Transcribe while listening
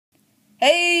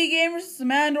Hey gamers, it's the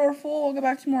Mandor Fool. Welcome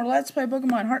back to more Let's Play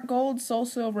Pokemon Heart Gold, Soul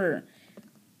Silver.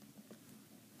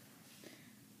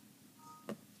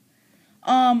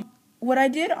 What I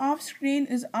did off screen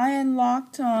is I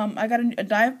unlocked, I got a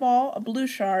Dive Ball, a Blue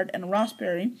Shard, and a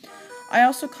Rossberry. I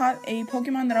also caught a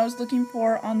Pokemon that I was looking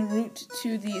for on the route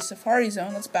to the Safari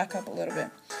Zone. Let's back up a little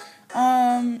bit.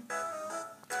 My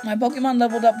Pokemon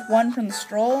leveled up 1 from the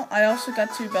stroll. I also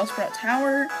got to Bellsprout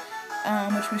Tower,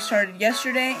 which we started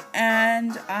yesterday,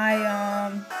 and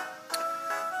I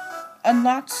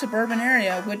unlocked Suburban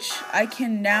Area, which I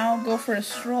can now go for a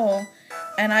stroll,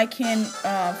 and I can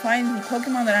find the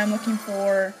Pokemon that I'm looking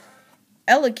for,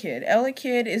 Elekid.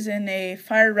 Elekid is in a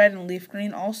Fire Red and Leaf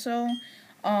Green also.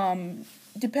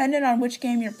 Depending on which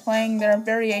game you're playing, there are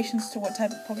variations to what type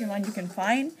of Pokemon you can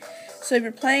find. So if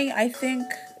you're playing, I think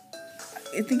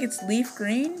it's Leaf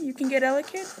Green, you can get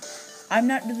Elekid. I'm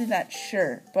not really that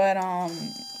sure, but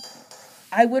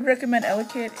I would recommend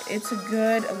Elekid. It's a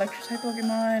good electric-type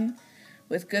Pokemon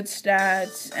with good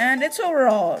stats, and it's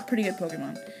overall a pretty good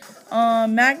Pokemon.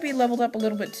 Magby leveled up a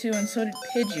little bit too, and so did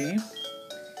Pidgey.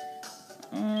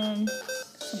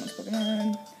 Someone's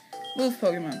Pokemon. Move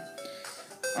Pokemon.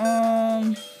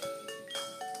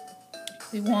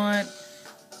 We want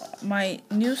my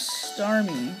new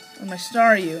Starmie, or my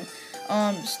Staryu.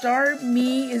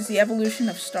 Starmie is the evolution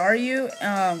of Staryu.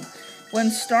 When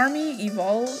Staryu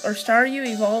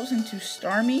evolves into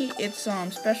Starmie, its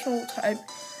special type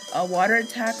water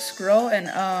attacks grow, and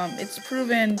it's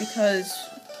proven because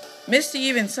Misty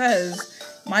even says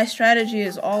my strategy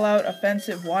is all-out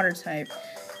offensive water type,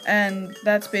 and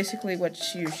that's basically what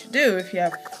you should do if you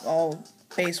have all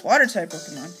base water type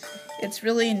Pokemon. It's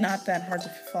really not that hard to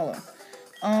follow.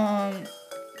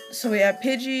 So we have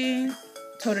Pidgey,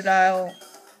 Totodile,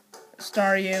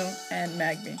 Staryu, and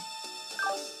Magby.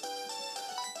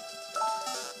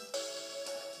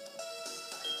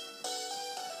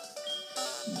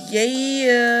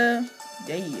 Yeah.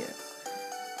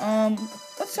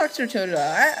 Let's talk to Totodile.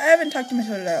 I haven't talked to my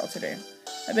Totodile today.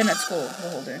 I've been at school the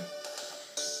whole day.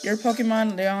 Your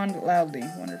Pokemon yawned loudly.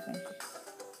 Wonderful.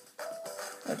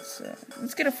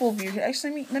 Let's get a full view here.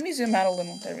 Actually, let me zoom out a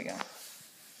little. There we go.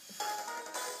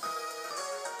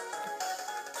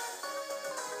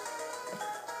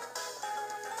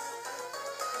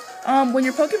 When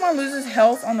your Pokemon loses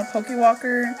health on the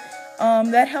Pokewalker,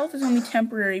 that health is only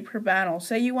temporary per battle.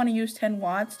 Say you want to use 10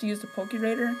 watts to use the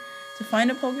Pokeraider to find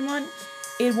a Pokemon,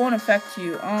 it won't affect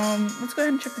you. Let's go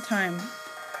ahead and check the time.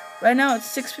 Right now it's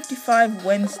 6:55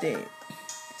 Wednesday.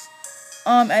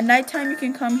 At nighttime you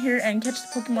can come here and catch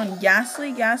the Pokemon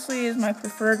Ghastly. Ghastly is my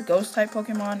preferred Ghost-type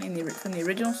Pokemon from the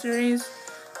original series.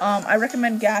 I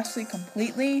recommend Ghastly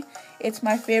completely. It's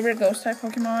my favorite Ghost-type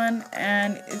Pokemon,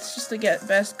 and it's just the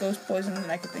best Ghost Poison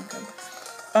that I could think of.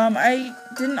 I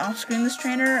didn't off-screen this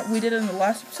trainer. We did it in the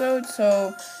last episode,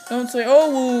 so don't say,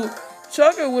 oh, well,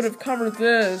 Chugga would have covered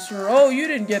this, or, oh, you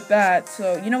didn't get that.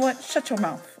 So, you know what? Shut your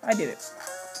mouth. I did it.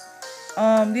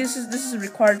 This is a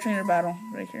required trainer battle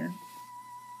right here.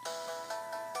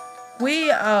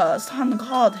 We stand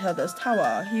guard here this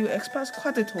tower. He expressed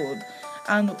gratitude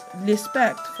and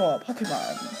respect for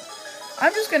Pokemon.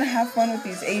 I'm just gonna have fun with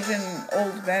these Asian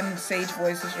old men sage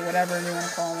voices or whatever you want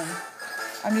to call them.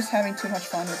 I'm just having too much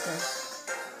fun with this.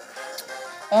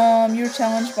 You were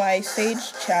challenged by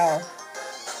Sage Chow.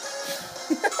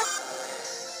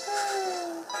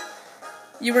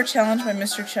 You were challenged by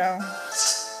Mr. Chow.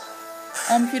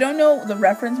 If you don't know the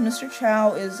reference, Mr.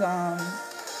 Chow is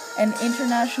an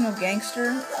international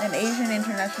gangster, an Asian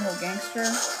international gangster,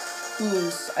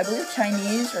 who's, I believe,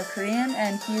 Chinese or Korean,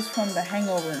 and he's from The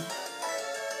Hangover.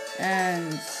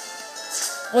 And,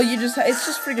 well, it's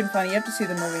just freaking funny. You have to see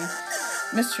the movie.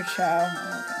 Mr. Chow.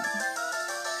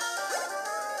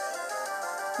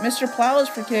 Okay. Mr. Plow is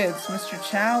for kids. Mr.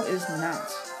 Chow is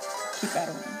not. Keep that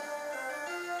away.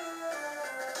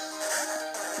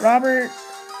 Robert,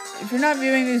 if you're not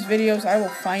viewing these videos, I will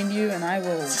find you, and I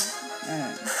will,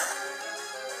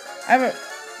 I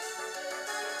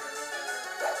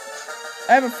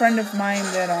have a friend of mine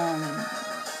that,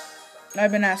 I've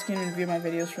been asking him to view my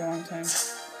videos for a long time.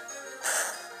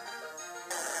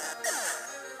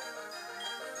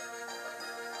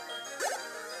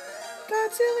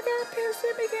 Godzilla got pissed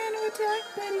and began to attack,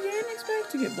 but he didn't expect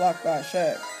to get blocked by a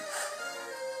shark.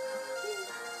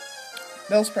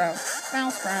 Bellsprout.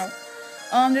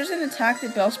 There's an attack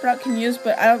that Bellsprout can use,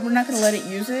 but we're not going to let it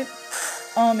use it.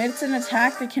 It's an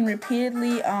attack that can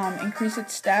repeatedly increase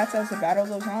its stats as the battle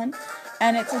goes on,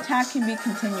 and its attack can be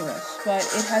continuous, but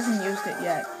it hasn't used it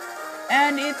yet.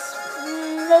 And it's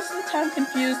most of the time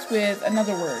confused with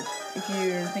another word, if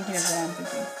you're thinking of what I'm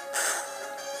thinking.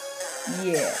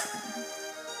 Yeah.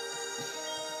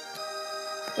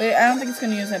 But I don't think it's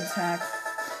going to use that attack.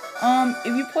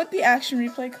 If you put the action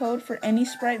replay code for any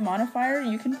sprite modifier,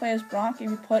 you can play as Brock. If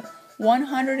you put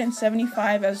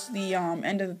 175 as the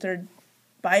end of the third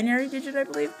binary digit, I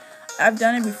believe. I've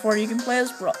done it before. You can play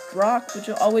as Brock, but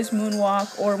you'll always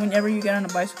moonwalk, or whenever you get on a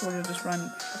bicycle, you'll just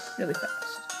run really fast.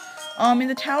 In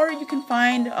the tower, you can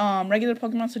find regular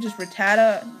Pokemon such as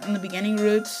Rattata in the beginning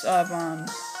routes of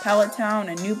Pallet Town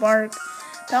and New Bark.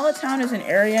 Pallet Town is an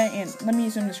area in. Let me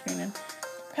zoom the screen in.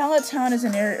 Pallet Town is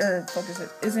an area,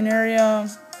 is an area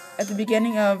at the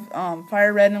beginning of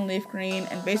Fire Red and Leaf Green,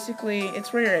 and basically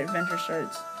it's where your adventure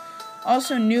starts.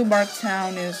 Also, New Bark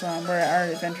Town is where our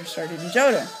adventure started in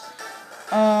Johto.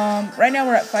 Right now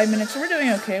we're at 5 minutes, so we're doing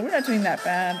okay. We're not doing that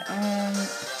bad.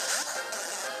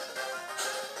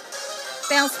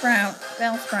 Bellsprout.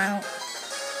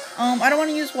 I don't want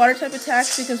to use water type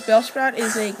attacks because Bellsprout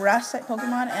is a grass type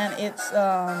Pokemon, and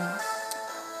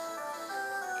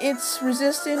it's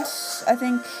resistant, I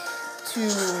think, to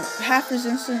half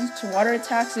resistance to water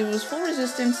attacks. If it was full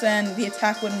resistance, then the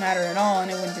attack wouldn't matter at all, and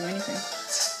it wouldn't do anything.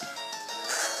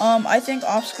 I think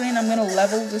off screen I'm gonna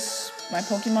level my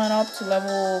Pokemon up to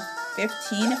level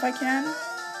 15 if I can,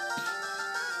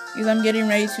 because I'm getting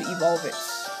ready to evolve it.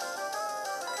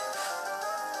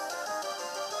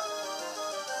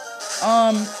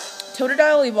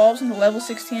 Totodile evolves into level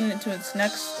 16 into its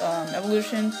next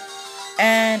evolution,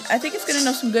 and I think it's going to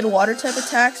know some good water type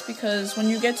attacks, because when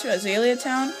you get to Azalea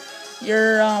Town,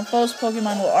 your foe's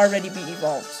Pokemon will already be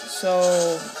evolved.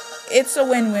 So it's a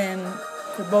win-win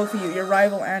for both of you, your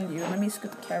rival and you. Let me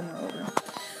scoot the camera over.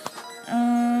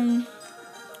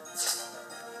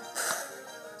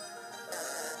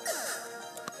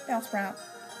 Bellsprout.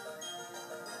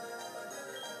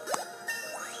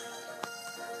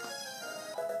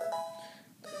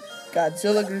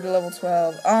 Godzilla grew to level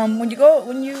 12.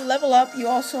 When you level up, you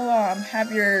also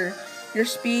have your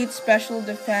speed, special,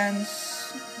 defense,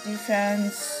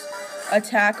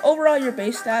 attack. Overall, your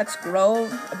base stats grow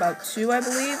about 2, I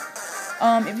believe.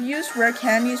 If you use rare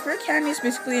candies is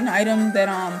basically an item that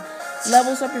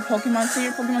levels up your Pokemon. Say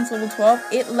your Pokemon's level 12,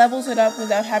 it levels it up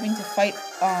without having to fight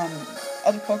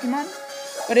other Pokemon.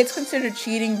 But it's considered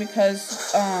cheating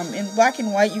because in Black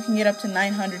and White you can get up to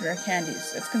 900 rare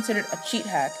candies. It's considered a cheat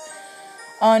hack.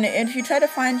 And if you try to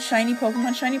find shiny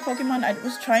Pokemon, I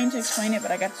was trying to explain it,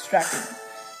 but I got distracted.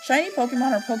 Shiny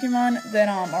Pokemon are Pokemon that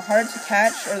are hard to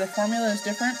catch, or the formula is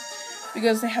different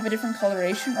because they have a different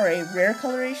coloration, or a rare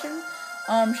coloration.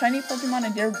 Shiny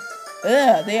Pokemon,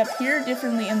 they appear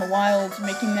differently in the wild,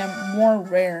 making them more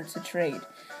rare to trade.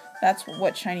 That's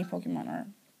what shiny Pokemon are.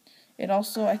 It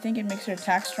also, I think it makes your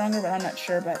attack stronger, but I'm not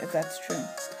sure about if that's true.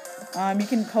 You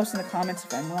can post in the comments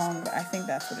if I'm wrong, but I think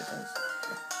that's what it does.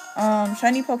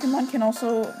 Shiny Pokemon can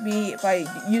also be by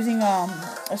using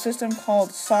a system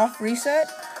called Soft Reset,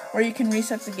 where you can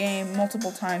reset the game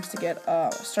multiple times to get a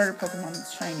starter Pokemon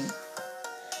that's shiny.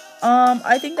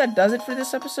 I think that does it for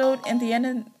this episode. And the end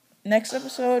of next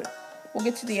episode, we'll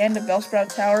get to the end of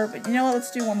Bellsprout Tower. But you know what?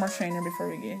 Let's do one more trainer before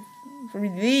we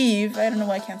leave. I don't know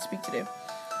why I can't speak today.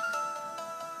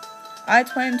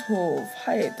 I-12,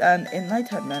 height and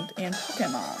enlightenment in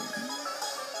Pokemon.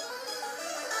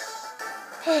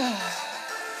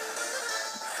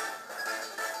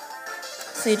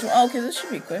 Sage. Okay, this should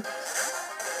be quick.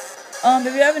 If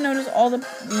you haven't noticed, all the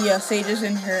sages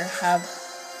in here have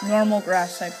normal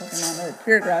grass type Pokemon, or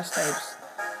pure grass types,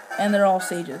 and they're all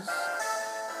sages.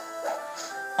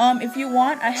 If you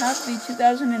want, I have the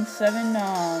 2007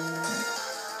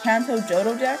 Kanto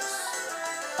Johto Dex.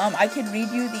 I can read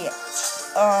you the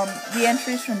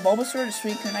entries from Bulbasaur to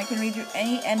Suicune. I can read you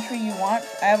any entry you want.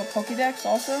 I have a Pokédex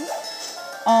also.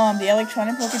 The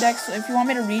electronic Pokédex. So if you want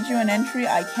me to read you an entry,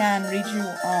 I can read you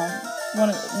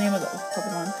the name of the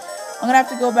Pokemon. I'm gonna have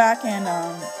to go back and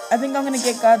I think I'm gonna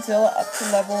get Godzilla up to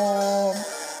level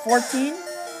 14.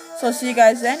 So I'll see you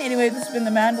guys then. Anyway, this has been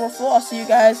the Mandorful. I'll see you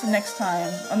guys next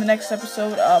time on the next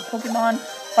episode of Pokemon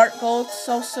Heart Gold,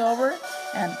 Soul Silver,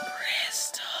 and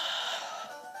Crystal.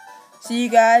 See you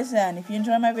guys then. If you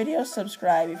enjoy my videos,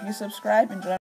 subscribe. If you subscribe, enjoy.